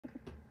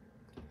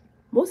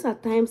Most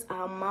of the times,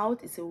 our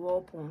mouth is a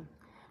weapon.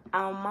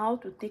 Our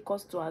mouth will take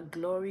us to our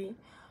glory,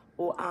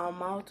 or our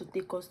mouth to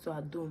take us to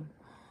our doom.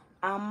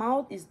 Our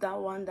mouth is that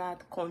one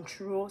that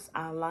controls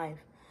our life.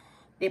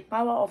 The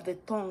power of the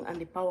tongue and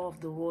the power of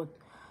the word.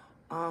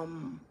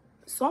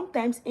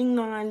 Sometimes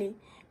ignorantly,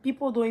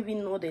 people don't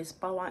even know there's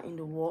power in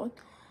the word,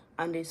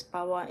 and there's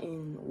power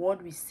in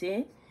what we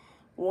say.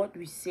 What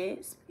we say,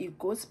 it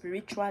goes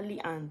spiritually,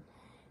 and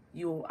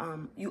you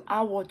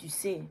are what you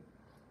say.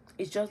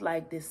 It's just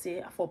like they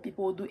say for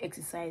people who do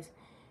exercise,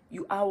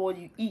 you are what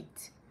you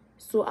eat.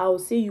 So I will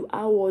say you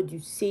are what you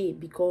say,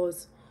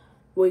 because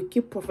when you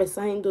keep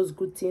prophesying those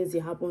good things, they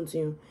happen to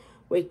you.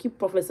 When you keep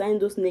prophesying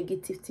those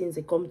negative things,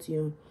 they come to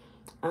you.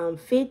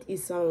 Faith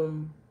is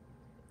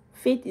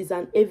faith is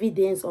an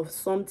evidence of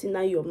something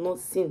that you have not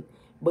seen,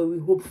 but we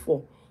hope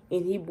for.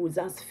 In Hebrews,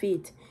 that's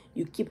faith.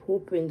 You keep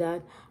hoping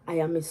that I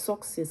am a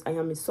success. I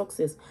am a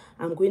success.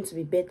 I'm going to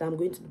be better. I'm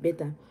going to be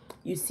better.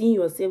 You see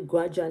yourself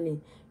gradually.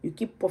 You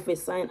keep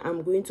prophesying,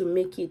 I'm going to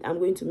make it. I'm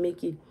going to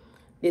make it.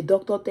 The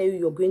doctor tell you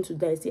you're going to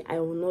die. Say, I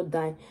will not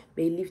die,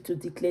 but live to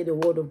declare the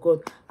word of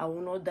God. I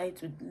will not die,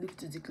 to live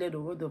to declare the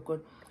word of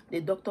God.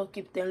 The doctor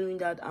keep telling you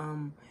that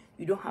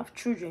you don't have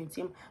children.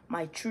 See,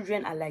 my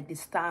children are like the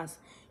stars.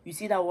 You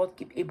see that what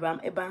keep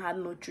Abraham? Abraham had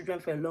no children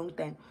for a long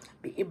time,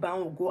 but Abraham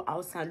will go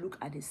outside and look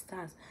at the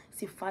stars.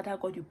 Say, Father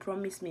God, you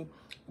promised me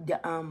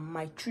that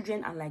my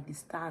children are like the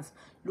stars.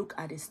 Look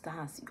at the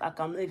stars. I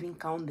cannot even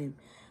count them.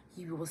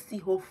 He was still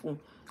hopeful.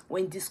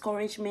 When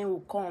discouragement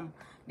will come,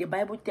 the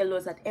Bible tells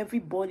us that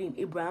everybody in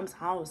Abraham's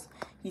house,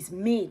 his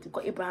mate,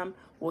 because Abraham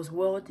was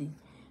wealthy,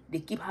 they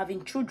keep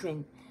having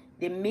children.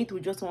 The mate will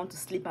just want to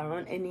sleep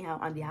around anyhow,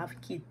 and they have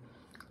kids.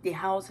 The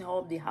house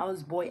help, the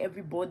house boy,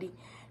 everybody,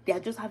 they are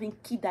just having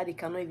kids that they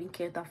cannot even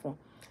cater for.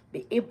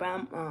 But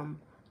Abraham,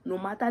 no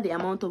matter the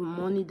amount of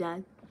money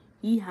that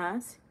he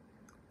has,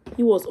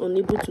 he was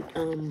unable to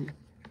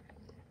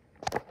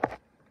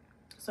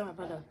sorry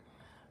about that.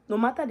 No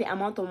matter the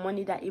amount of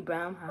money that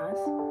Abraham has,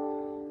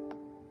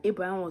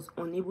 Abraham was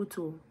unable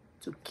to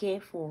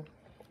care for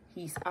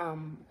his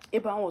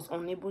Abraham was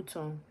unable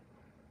to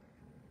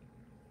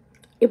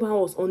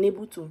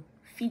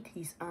feed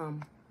his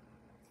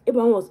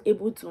Abraham was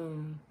able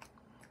to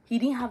he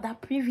didn't have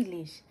that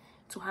privilege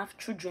to have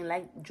children,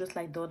 like just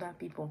like the other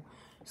people.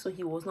 So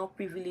he was not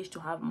privileged to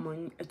have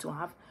money, to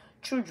have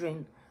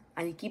children,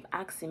 and he keep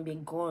asking,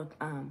 but God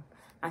and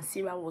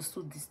Sarah was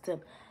so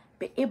disturbed.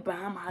 But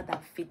Abraham had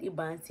that faith.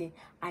 Abraham said,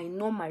 I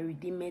know my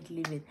Redeemer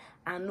living.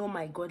 I know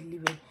my God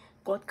living.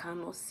 God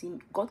cannot see me.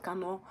 God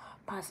cannot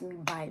pass me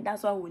by.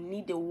 That's why we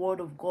need the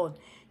word of God.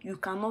 You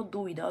cannot do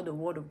without the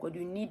word of God.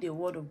 You need the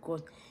word of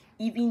God.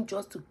 Even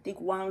just to take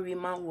one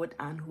Rhema word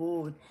and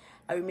hold.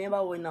 I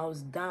remember when I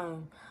was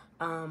down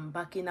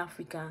back in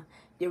Africa,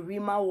 the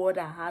Rhema word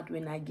I had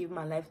when I gave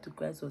my life to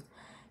Christ was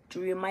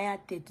Jeremiah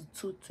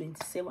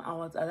 32:27. I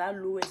was at that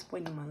lowest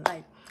point in my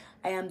life.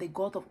 I am the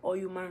God of all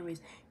human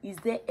race. Is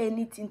there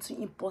anything too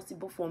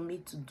impossible for me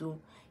to do?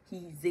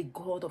 He is the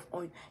God of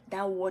all.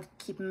 That word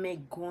keep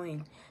me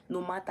going.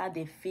 No matter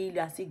the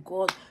failure, I say,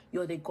 God,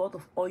 you're the God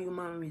of all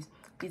human race.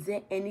 Is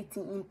there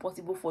anything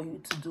impossible for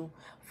you to do?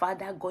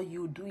 Father God,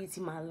 you do it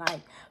in my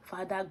life.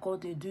 Father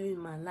God, you do it in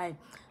my life.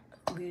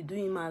 You do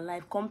in my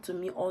life. Come to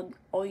me, all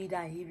you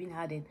that are even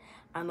hearted,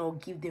 and I'll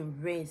give them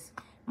rest.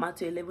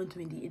 Matthew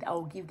 11:28.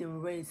 I'll give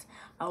them rest.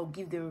 I'll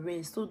give them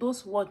rest. So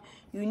those words,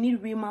 you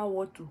need Rhema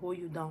word to hold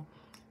you down.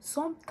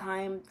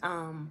 Sometimes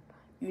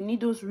you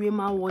need those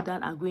Rhema word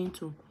that are going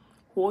to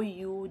hold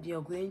you. They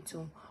are going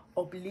to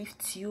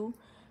uplift you.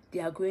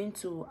 They are going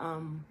to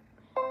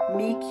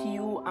make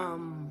you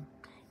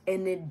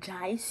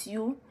energize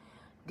you.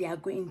 They are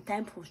going in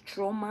time of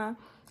trauma,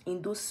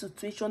 in those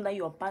situations that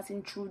you are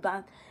passing through,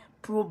 that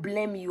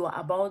problem you are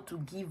about to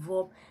give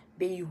up,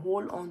 but you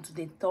hold on to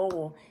the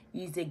tower.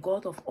 He is the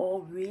God of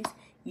all grace.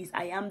 He is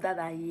I am that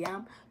I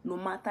am. No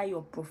matter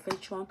your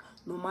profession,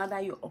 no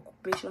matter your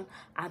occupation,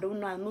 I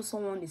don't know, I know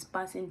someone is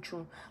passing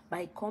through, but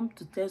I come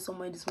to tell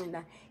someone this morning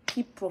that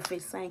keep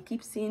prophesying,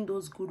 keep saying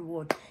those good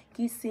words,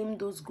 keep saying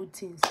those good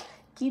things.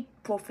 Keep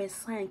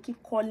prophesying,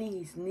 keep calling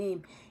his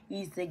name.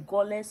 He is the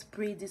godless.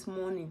 Pray this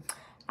morning.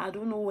 I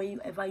don't know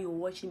wherever you're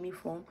watching me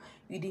from.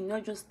 You did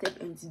not just step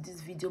into this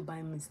video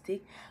by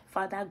mistake.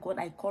 Father God,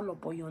 I call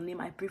upon your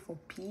name. I pray for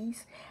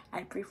peace.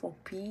 I pray for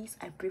peace.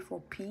 I pray for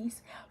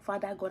peace.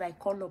 Father God, I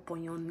call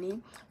upon your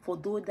name. For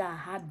those that are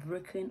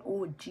heartbroken,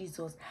 oh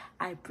Jesus,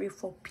 I pray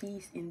for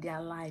peace in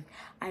their life.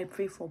 I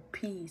pray for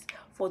peace.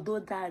 For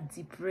those that are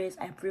depressed,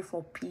 I pray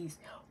for peace.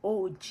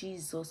 Oh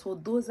Jesus, for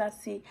those that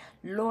say,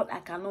 Lord,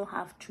 I cannot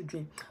have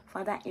children,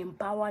 Father,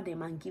 empower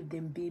them and give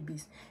them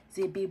babies.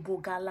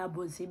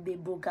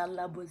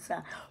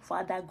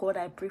 Father God,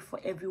 I pray for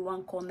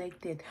everyone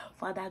connected.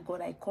 Father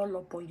God, I call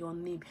upon your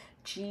name.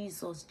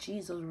 Jesus,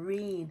 Jesus,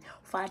 reign.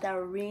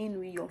 Father, reign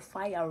with your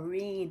fire,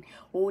 reign.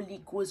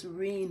 Holy Ghost,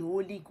 reign.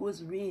 Holy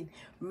Ghost, reign.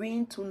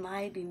 Reign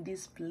tonight in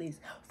this place.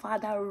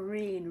 Father,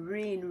 reign,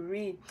 reign,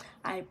 reign.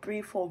 I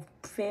pray for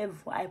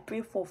favor. I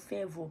pray for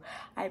favor.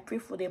 I pray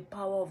for the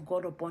power of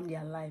God upon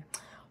their life.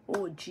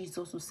 Oh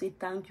Jesus, we say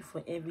thank you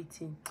for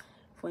everything.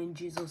 For in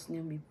Jesus'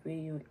 name we pray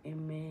you.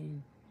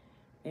 Amen.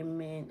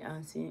 Amen.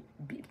 And say,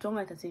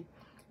 somebody say,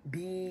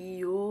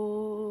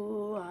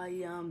 behold, I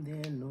am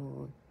the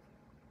Lord,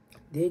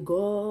 the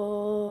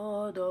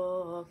God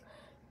of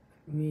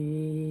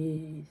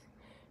grace.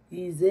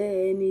 Is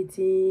there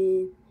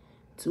anything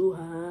too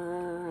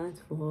hard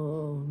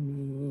for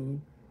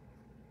me?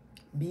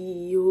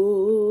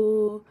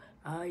 Behold,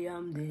 I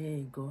am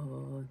the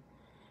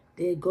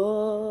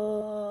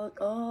God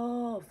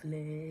of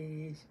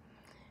flesh.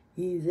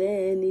 Is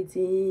there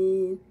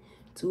anything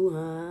too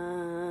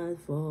hard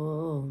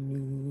for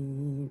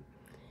me?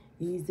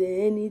 Is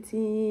there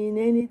anything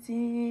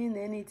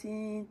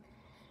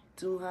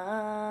too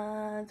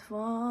hard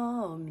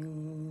for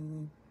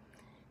me?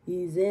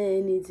 Is there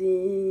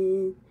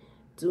anything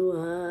too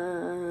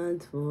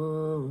hard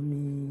for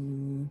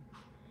me?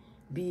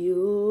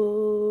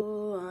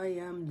 Behold, I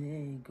am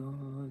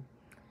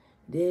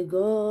the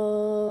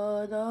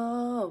God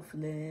of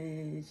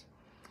flesh.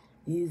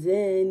 Is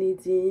there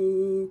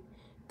anything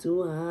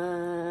too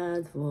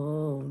hard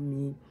for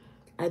me?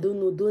 I don't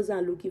know. Those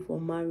are looking for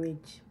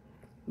marriage,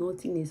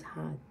 nothing is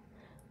hard.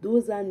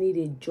 Those that need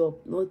a job,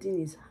 nothing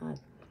is hard.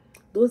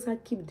 Those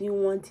that keep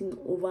doing one thing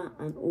over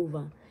and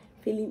over,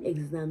 failing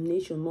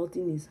examination,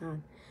 nothing is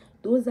hard.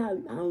 Those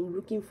that are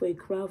looking for a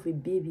cry of a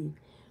baby,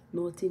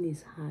 nothing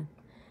is hard.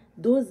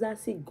 Those that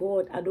say,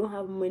 God, I don't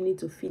have money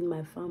to feed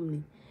my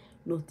family,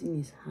 nothing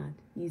is hard.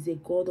 He's a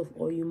God of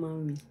all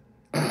human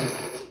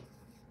race.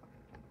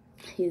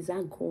 He's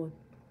that God.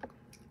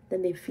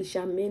 Then the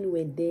fishermen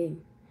were there.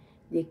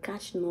 They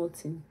catch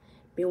nothing.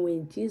 But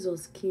when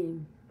Jesus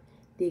came,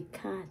 they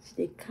catch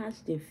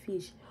the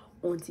fish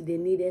until they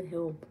needed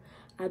help.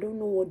 I don't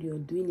know what you're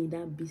doing in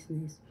that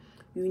business.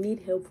 You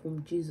need help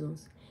from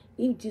Jesus.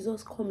 If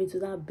Jesus come into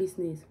that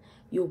business,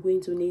 you're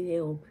going to need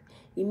help.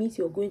 It means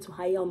you're going to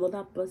hire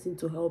another person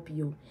to help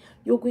you.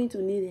 You're going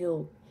to need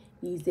help.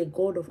 He is the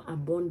God of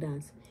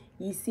abundance.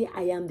 He say,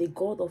 I am the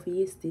God of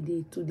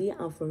yesterday, today,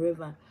 and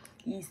forever.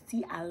 He is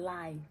still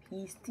alive.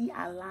 He is still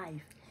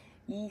alive.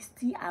 He is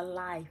still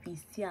alive. He is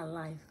still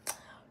alive.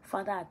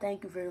 Father, I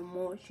thank you very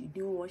much. You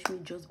didn't wash me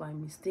just by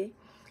mistake.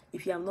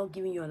 If you have not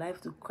given your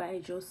life to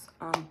Christ, just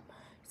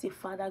say,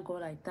 Father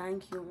God, I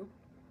thank you.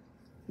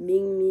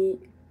 Make me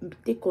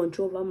take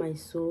control over my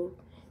soul.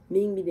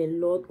 Make me the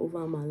Lord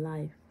over my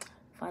life.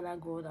 Father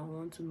God, I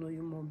want to know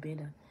you more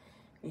better.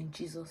 In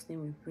Jesus'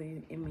 name we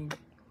pray. Amen.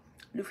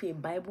 Look for a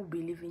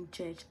Bible-believing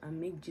church and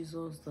make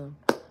Jesus the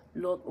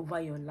Lord over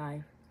your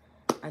life.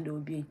 And there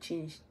will be a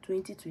change.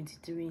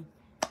 2023,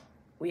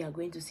 we are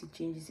going to see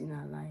changes in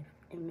our life.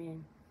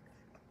 Amen.